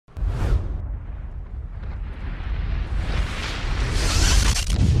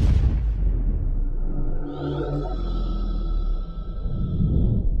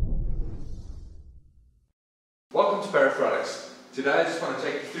Today I just want to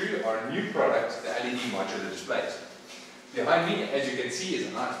take you through our new product, the LED modular displays. Behind me, as you can see, is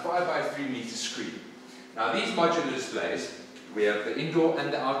a nice 5x3 meter screen. Now these modular displays, we have the indoor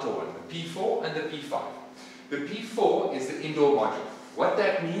and the outdoor one, the P4 and the P5. The P4 is the indoor module. What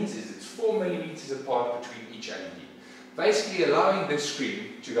that means is it's 4 millimeters apart between each LED, basically allowing this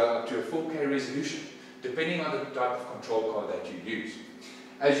screen to go up to a 4K resolution, depending on the type of control card that you use.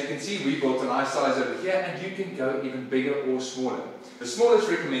 As you can see, we built a nice size over here, and you can go even bigger or smaller. The smallest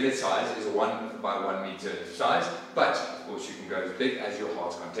recommended size is a 1 by 1 meter size, but of course you can go as big as your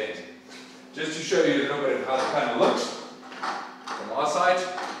heart's content. Just to show you a little bit of how the panel looks, from our side,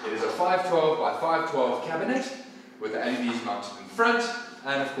 it is a 512 by 512 cabinet with the LEDs mounted in front,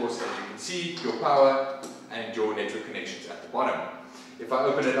 and of course, as you can see, your power and your network connections at the bottom. If I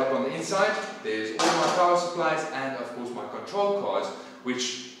open it up on the inside, there's all my power supplies and of course my control cards,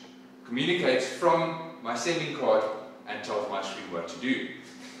 which communicates from my sending card and tells my screen what to do.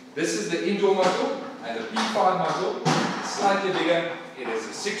 This is the indoor module, and the P5 module is slightly bigger. It is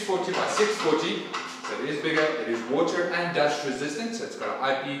a 640 by 640, so it is bigger. It is water and dust resistant, so it's got an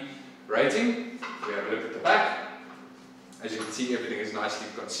IP rating. We have a look at the back. As you can see, everything is nicely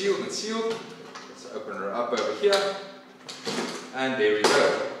concealed and sealed. Let's open her up over here, and there we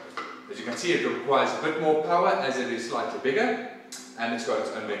go. As you can see, it requires a bit more power as it is slightly bigger, and it's got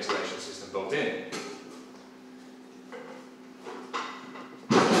its own ventilation system built in.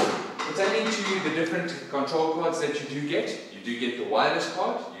 Pertaining to the different control cards that you do get the wireless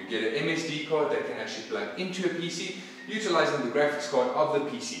card, you get an MSD card that can actually plug into a PC, utilizing the graphics card of the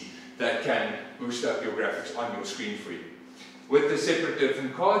PC that can boost up your graphics on your screen for you. With the separate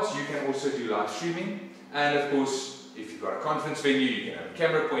different cards, you can also do live streaming, and of course, if you've got a conference venue, you can have a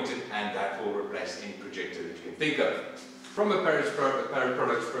camera pointed, and that will replace any projector that you can think of. From a Parrot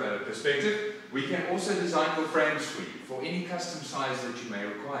products perspective, we can also design your frames for you for any custom size that you may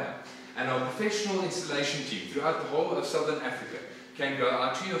require. And our professional installation team throughout the whole of Southern Africa can go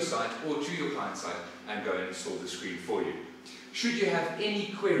out to your site or to your client site and go and install the screen for you. Should you have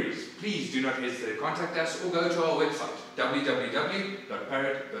any queries, please do not hesitate to contact us or go to our website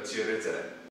www.parrot.co.za.